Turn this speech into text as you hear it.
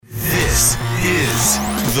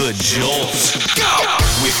The Jolt. Go!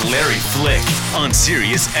 With Larry Flick on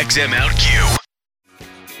Sirius XM OutQ.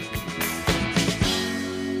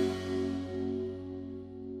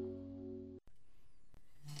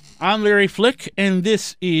 I'm Larry Flick, and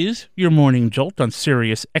this is your Morning Jolt on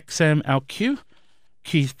Sirius XM OutQ.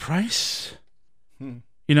 Keith Price.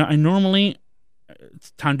 You know, I normally,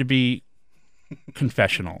 it's time to be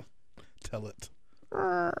confessional. Tell it.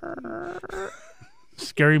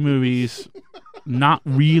 Scary movies, not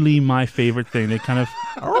really my favorite thing. They kind of,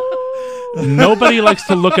 nobody likes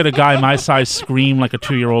to look at a guy my size scream like a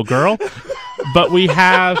 2-year-old girl, but we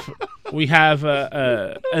have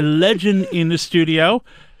a legend in the studio.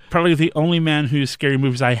 Probably the only man whose scary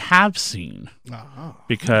movies I have seen,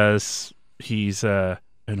 because he's an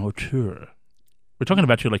auteur. We're talking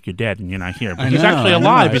about you like you're dead and you're not here, but he's actually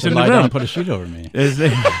alive. He's in the room. Put a sheet over me.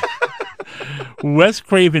 Wes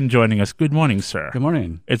Craven joining us. Good morning, sir. Good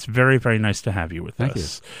morning. It's very, very nice to have you with us. Thank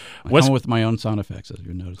you. I come with my own sound effects, as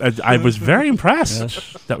you noticed. I was very impressed.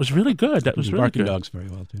 Yes. That was really good. That was really barking good. Dogs very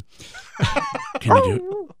well too. Can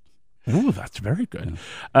you do? Ooh, that's very good.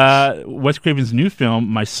 Yeah. Wes Craven's new film,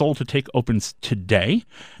 My Soul to Take, opens today,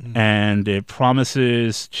 and it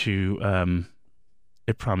promises to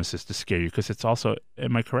scare you because it's also,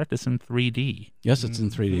 am I correct? It's in 3D. Yes, it's in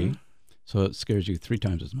 3D, so it scares you 3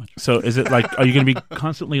 times as much. So is it like, are you going to be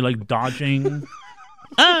constantly like dodging?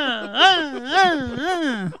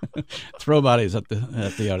 Throw bodies at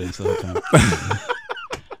the audience all the time.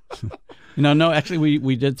 No, actually,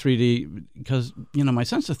 we did 3D because, my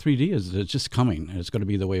sense of 3D is it's just coming. It's going to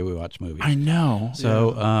be the way we watch movies. I know.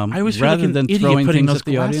 So I always feel rather like than idiot throwing putting things those at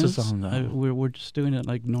the audience, on, we're just doing it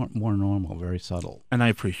like more normal, very subtle. And I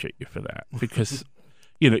appreciate you for that because,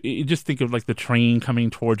 you just think of like the train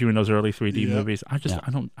coming toward you in those early 3D movies. I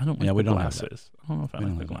don't like the glasses. I don't know if I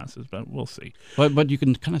like the glasses, but we'll see. But you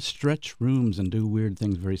can kind of stretch rooms and do weird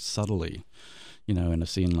things very subtly. In a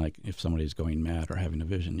scene like if somebody's going mad or having a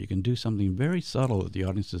vision, you can do something very subtle that the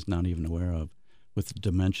audience is not even aware of with the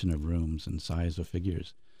dimension of rooms and size of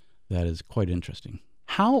figures. That is quite interesting.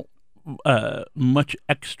 How much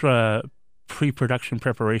extra pre-production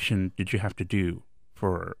preparation did you have to do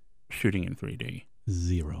for shooting in 3D?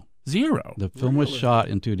 Zero. The film was shot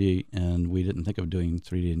in 2D, and we didn't think of doing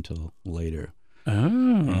 3D until later. Oh.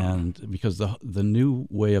 And because the new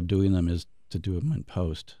way of doing them is to do them in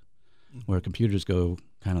post, where computers go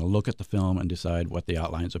kind of look at the film and decide what the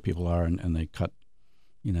outlines of people are, and they cut,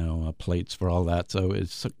 plates for all that. So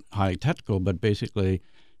it's highly technical, but basically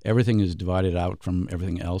everything is divided out from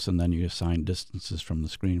everything else, and then you assign distances from the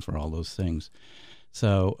screen for all those things.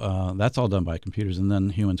 So that's all done by computers, and then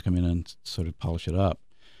humans come in and sort of polish it up.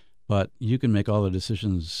 But you can make all the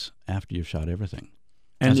decisions after you've shot everything.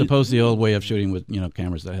 And as opposed to the old way of shooting with,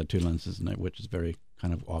 cameras that had 2 lenses in it, which is very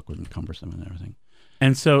kind of awkward and cumbersome and everything.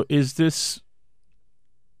 And so is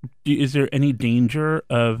there any danger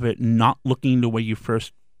of it not looking the way you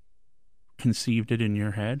first conceived it in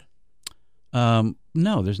your head? No,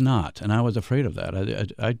 there's not. And I was afraid of that.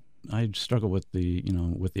 I struggled with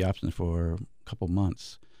the option for a couple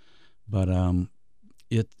months, but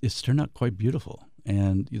it's turned out quite beautiful.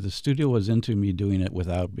 And the studio was into me doing it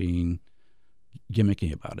without being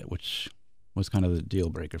gimmicky about it, which was kind of the deal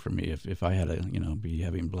breaker for me if I had to, be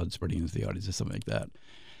having blood spurting into the audience or something like that.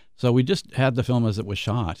 So we just had the film as it was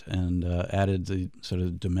shot and added the sort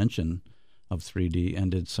of dimension of 3D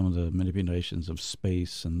and did some of the manipulations of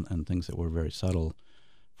space and things that were very subtle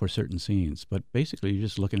for certain scenes. But basically, you're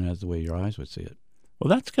just looking at it the way your eyes would see it. Well,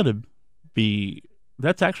 that's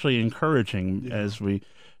actually encouraging as we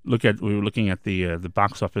were looking at the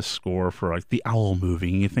box office score for like the Owl movie,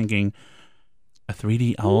 and you're thinking, a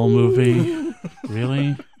 3D Owl movie?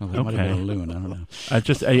 Really? Well, that might have been a loon. I don't know.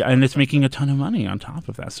 And it's making a ton of money on top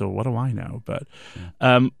of that. So what do I know? But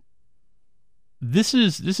this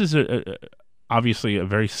is obviously a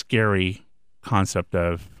very scary concept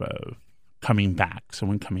of coming back.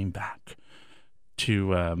 Someone coming back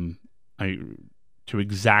to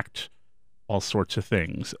exact all sorts of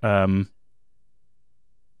things.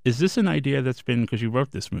 Is this an idea that's been, because you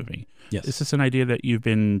wrote this movie? Yes. Is this an idea that you've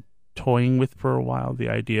been toying with for a while, the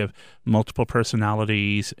idea of multiple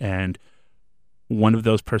personalities and one of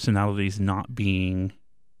those personalities not being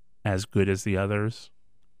as good as the others?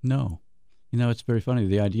 No. It's very funny.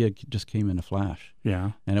 The idea just came in a flash.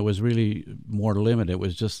 Yeah. And it was really more limited. It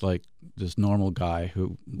was just like this normal guy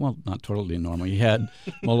who, well, not totally normal. He had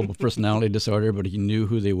multiple personality disorder, but he knew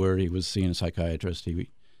who they were. He was seeing a psychiatrist,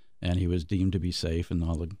 and he was deemed to be safe, and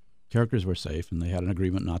all the characters were safe, and they had an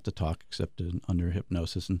agreement not to talk except under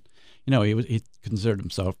hypnosis. And he considered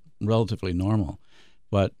himself relatively normal,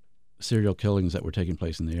 but serial killings that were taking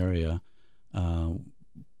place in the area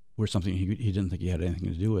were something he didn't think he had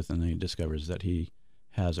anything to do with, and then he discovers that he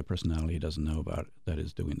has a personality he doesn't know about that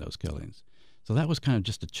is doing those killings. So that was kind of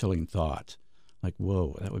just a chilling thought, like,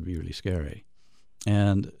 whoa, that would be really scary.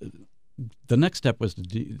 And the next step was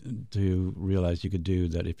to realize you could do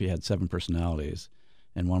that if you had 7 personalities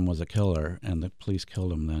and one was a killer and the police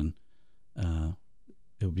killed him, then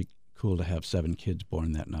it would be cool to have 7 kids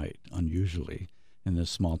born that night, unusually, in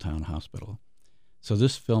this small town hospital. So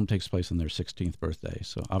this film takes place on their 16th birthday.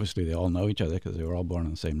 So obviously they all know each other because they were all born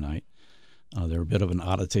on the same night. They're a bit of an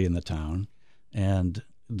oddity in the town. And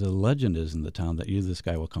the legend is in the town that either this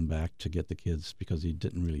guy will come back to get the kids because he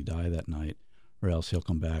didn't really die that night, or else he'll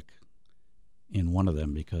come back in one of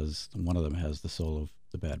them because one of them has the soul of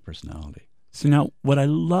the bad personality. So now what I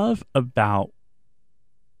love about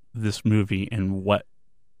this movie and what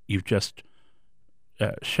you've just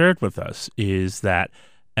shared with us is that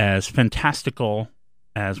as fantastical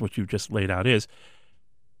as what you've just laid out is,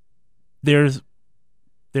 there's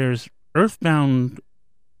earthbound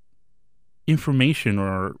information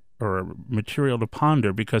or material to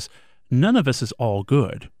ponder, because none of us is all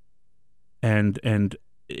good. And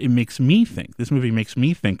it makes me think, this movie makes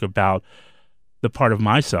me think about the part of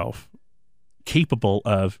myself capable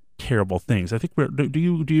of terrible things. I think do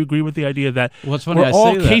you agree with the idea that we're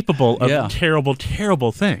all capable of terrible,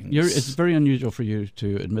 terrible things? It's very unusual for you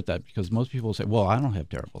to admit that, because most people say, well, I don't have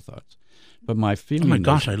terrible thoughts. But my feeling oh my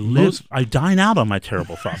gosh, I dine out on my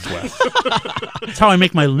terrible thoughts, Wes. That's how I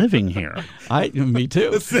make my living here. Me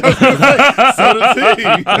too. So does he.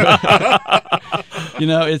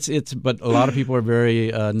 But a lot of people are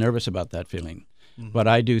very nervous about that feeling. Mm-hmm. But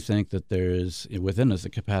I do think that there is within us the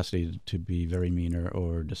capacity to be very meaner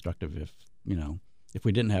or destructive if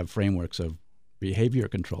we didn't have frameworks of behavior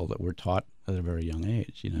control that we're taught at a very young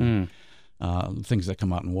age, things that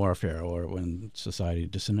come out in warfare or when society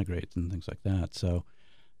disintegrates and things like that. So,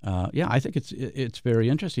 I think it's very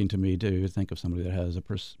interesting to me to think of somebody that has a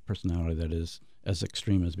personality that is as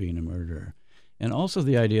extreme as being a murderer. And also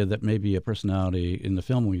the idea that maybe a personality in the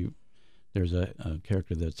film, there's a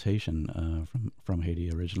character that's Haitian from Haiti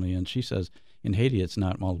originally, and she says in Haiti it's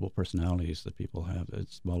not multiple personalities that people have,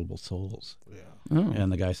 it's multiple souls. Yeah. Oh.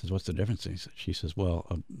 And the guy says, what's the difference? And she says, well,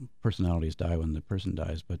 personalities die when the person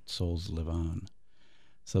dies, but souls live on.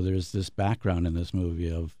 So there's this background in this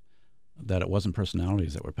movie of that it wasn't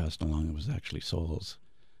personalities that were passed along, it was actually souls,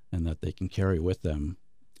 and that they can carry with them,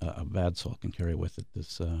 a bad soul can carry with it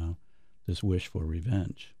this wish for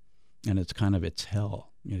revenge. And it's hell.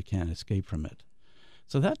 You can't escape from it.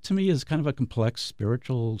 So that, to me, is kind of a complex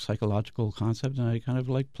spiritual, psychological concept, and I kind of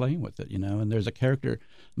like playing with it, And there's a character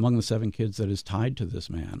among the 7 kids that is tied to this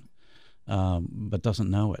man, but doesn't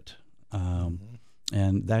know it.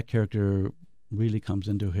 And that character really comes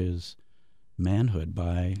into his manhood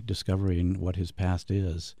by discovering what his past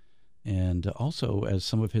is. And also, as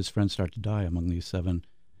some of his friends start to die among these 7,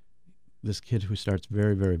 this kid who starts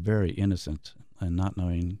very, very, very innocent and not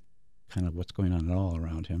knowing kind of what's going on at all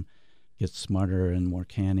around him gets smarter and more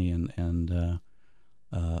canny and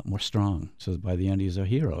more strong. So by the end, he's a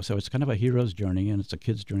hero. So it's kind of a hero's journey, and it's a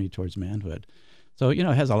kid's journey towards manhood. So, it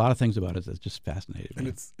has a lot of things about it that's just fascinating. And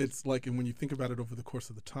it's like, and when you think about it over the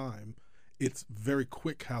course of the time, it's very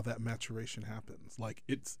quick how that maturation happens. Like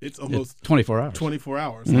it's almost 24 hours. 24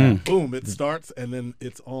 hours. Like, boom, it starts and then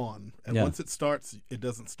it's on. And once it starts, it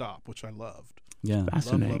doesn't stop, which I loved. Yeah,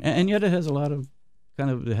 fascinating. Love. And yet it has a lot of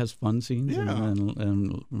it has fun scenes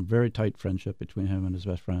and very tight friendship between him and his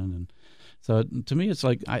best friend. And so to me, it's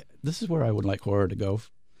like this is where I would like horror to go,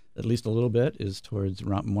 at least a little bit, is towards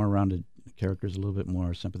more rounded characters, a little bit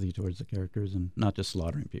more sympathy towards the characters, and not just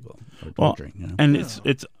slaughtering people or torturing. And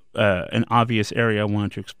it's an obvious area I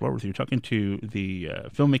wanted to explore with you. Talking to the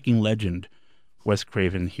filmmaking legend Wes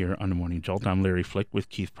Craven here on The Morning Jolt. I'm Larry Flick with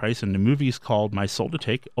Keith Price, and the movie is called My Soul to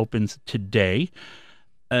Take. Opens today.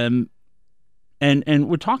 And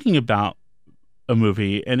we're talking about a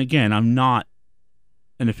movie, and again, I'm not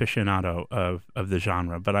an aficionado of the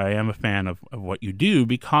genre, but I am a fan of what you do,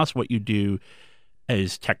 because what you do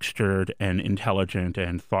is textured and intelligent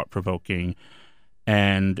and thought-provoking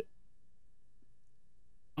and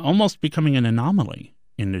almost becoming an anomaly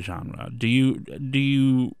in the genre. Do you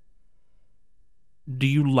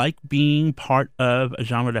like being part of a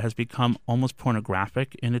genre that has become almost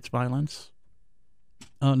pornographic in its violence?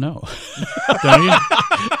 Oh, no. Don't you?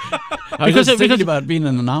 I was thinking about being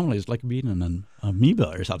an anomaly. It's like being an amoeba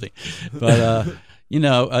or something. But,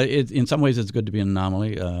 in some ways it's good to be an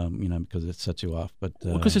anomaly, because it sets you off. But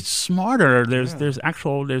because it's smarter. There's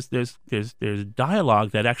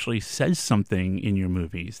dialogue that actually says something in your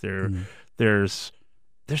movies. There's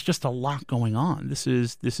there's just a lot going on. This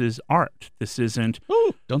is art. This isn't.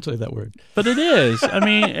 Ooh, don't say that word. But it is. I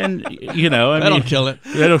mean, and That'll kill it.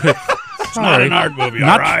 It's not an art movie,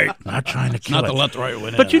 not, all right. Not trying to kill Not it. the left right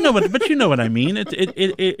win. But you know what I mean.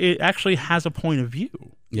 It actually has a point of view.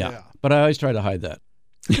 Yeah, but I always try to hide that.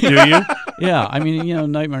 Do you? Yeah, I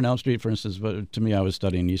mean, Nightmare on Elm Street, for instance, but to me, I was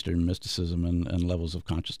studying Eastern mysticism and levels of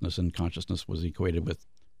consciousness, and consciousness was equated with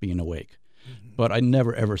being awake. Mm-hmm. But I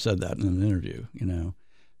never, ever said that in an interview,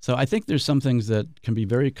 So I think there's some things that can be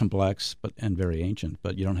very complex and very ancient,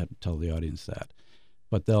 but you don't have to tell the audience that.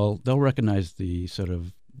 But they'll recognize the sort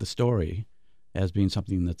of the story as being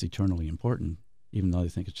something that's eternally important, even though they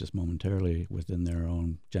think it's just momentarily within their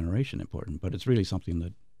own generation important. But it's really something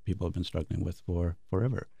that people have been struggling with for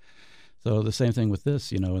forever. So the same thing with this,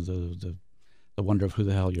 the wonder of who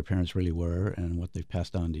the hell your parents really were and what they've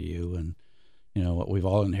passed on to you, and what we've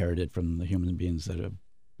all inherited from the human beings that have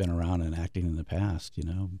been around and acting in the past.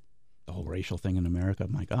 The whole racial thing in America.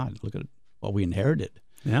 My God, look at what we inherited.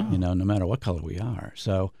 Yeah. No matter what color we are.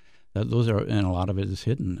 So those are, and a lot of it is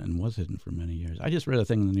hidden and was hidden for many years. I just read a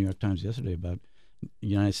thing in the New York Times yesterday about the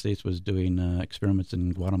United States was doing experiments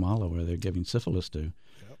in Guatemala where they're giving syphilis to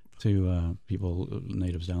people,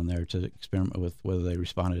 natives down there, to experiment with whether they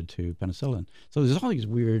responded to penicillin. So there's all these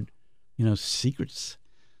weird, secrets.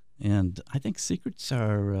 And I think secrets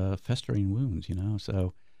are festering wounds,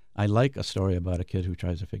 So I like a story about a kid who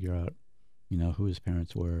tries to figure out, who his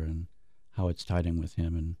parents were and how it's tied in with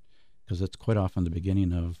him. And because it's quite often the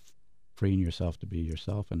beginning of freeing yourself to be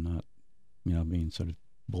yourself and not, being sort of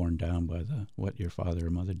borne down by what your father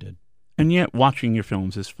or mother did. And yet watching your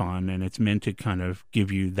films is fun, and it's meant to kind of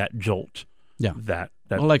give you that jolt. Yeah. That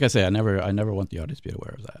well, like I say, I never want the audience to be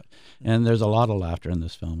aware of that. And there's a lot of laughter in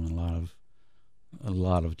this film and a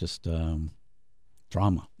lot of just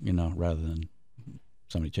drama, rather than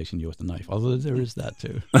somebody chasing you with a knife. Although there is that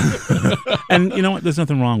too. And you know what? There's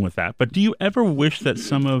nothing wrong with that. But do you ever wish that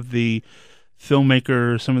some of the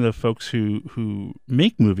filmmakers, some of the folks who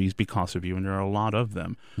make movies because of you, and there are a lot of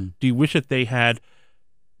them, do you wish that they had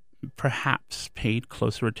perhaps paid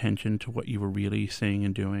closer attention to what you were really saying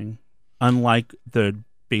and doing, unlike the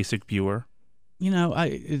basic viewer?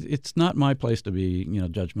 It's not my place to be,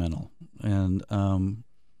 judgmental. And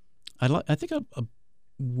I think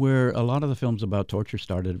where a lot of the films about torture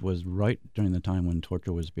started was right during the time when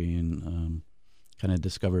torture was being kind of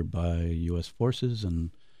discovered by U.S. forces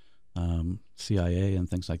and CIA and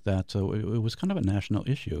things like that. So it was kind of a national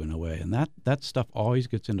issue in a way. And that stuff always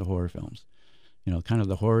gets into horror films. Kind of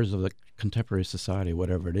the horrors of the contemporary society,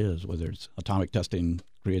 whatever it is, whether it's atomic testing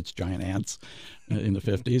creates giant ants in the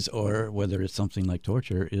 50s, or whether it's something like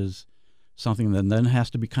torture, is something that then has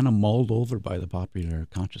to be kind of mulled over by the popular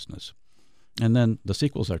consciousness. And then the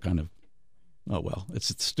sequels are kind of, it's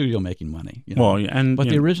the studio making money. Well, but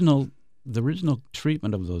the original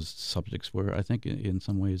treatment of those subjects were, I think, in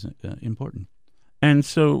some ways important. And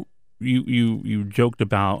so you joked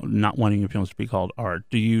about not wanting your films to be called art.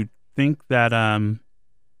 Do you think that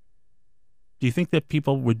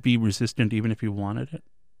people would be resistant even if you wanted it?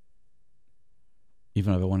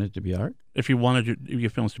 Even if I wanted it to be art? If you wanted your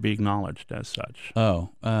films to be acknowledged as such. Oh,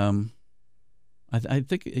 I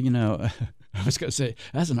think, I was going to say,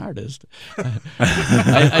 as an artist,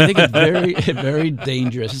 I think it's very, very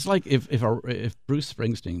dangerous. It's like if Bruce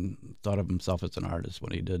Springsteen thought of himself as an artist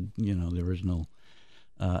when he did, the original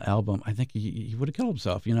album, I think he would have killed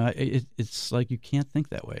himself. It's like you can't think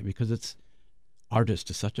that way because artist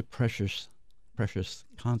is such a precious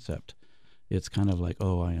concept. It's kind of like,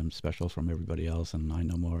 oh, I am special from everybody else and I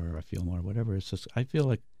know more, or I feel more, whatever. It's just, I feel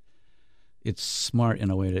like it's smart in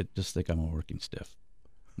a way to just think I'm a working stiff.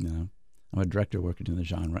 I'm a director working in the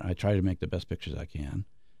genre. I try to make the best pictures I can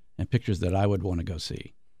and pictures that I would want to go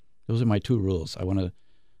see. Those are my two rules.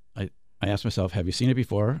 I ask myself, have you seen it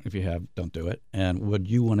before? If you have, don't do it. And would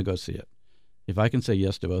you want to go see it? If I can say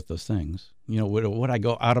yes to both those things, would I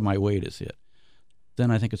go out of my way to see it?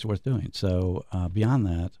 Then I think it's worth doing. So beyond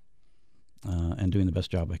that, and doing the best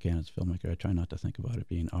job I can as a filmmaker, I try not to think about it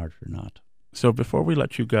being art or not. So before we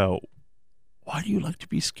let you go, why do you like to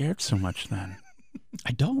be scared so much then?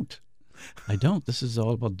 I don't. This is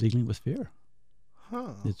all about dealing with fear.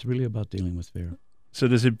 Huh. It's really about dealing with fear. So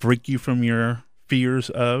does it break you from your fears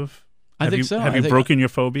of? I think so. Have you broken your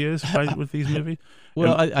phobias with these movies?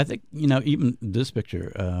 Well, I think, even this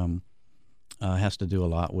picture has to do a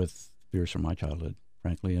lot with fears from my childhood,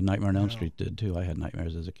 frankly. And Nightmare on Elm Street did, too. I had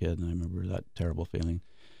nightmares as a kid, and I remember that terrible feeling.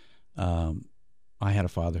 I had a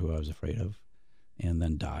father who I was afraid of and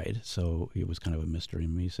then died, so he was kind of a mystery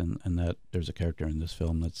to me. And that there's a character in this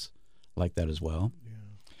film that's like that as well. Yeah.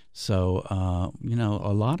 So,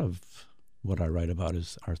 a lot of what I write about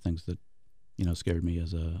are things that scared me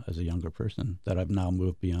as a younger person that I've now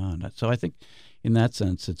moved beyond. So I think, in that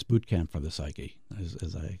sense, it's boot camp for the psyche,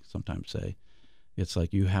 as I sometimes say. It's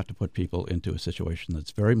like you have to put people into a situation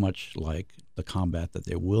that's very much like the combat that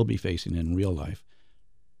they will be facing in real life,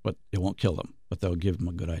 but it won't kill them, but they'll give them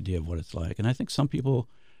a good idea of what it's like. And I think some people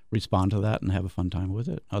respond to that and have a fun time with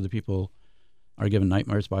it. Other people are given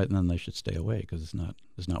nightmares by it, and then they should stay away because it's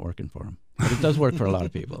not working for them. But it does work for a lot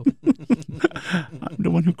of people. I'm the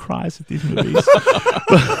one who cries at these movies.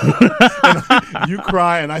 You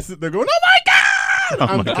cry, and I sit there going, "Oh my God!"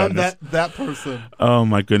 Oh my I'm goodness. that person. Oh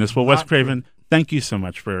my goodness. Well, Wes Not Craven, thank you so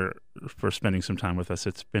much for spending some time with us.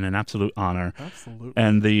 It's been an absolute honor. Absolutely.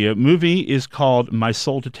 And the movie is called My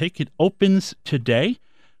Soul to Take. It opens today.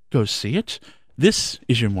 Go see it. This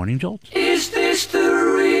is your Morning Jolt. Is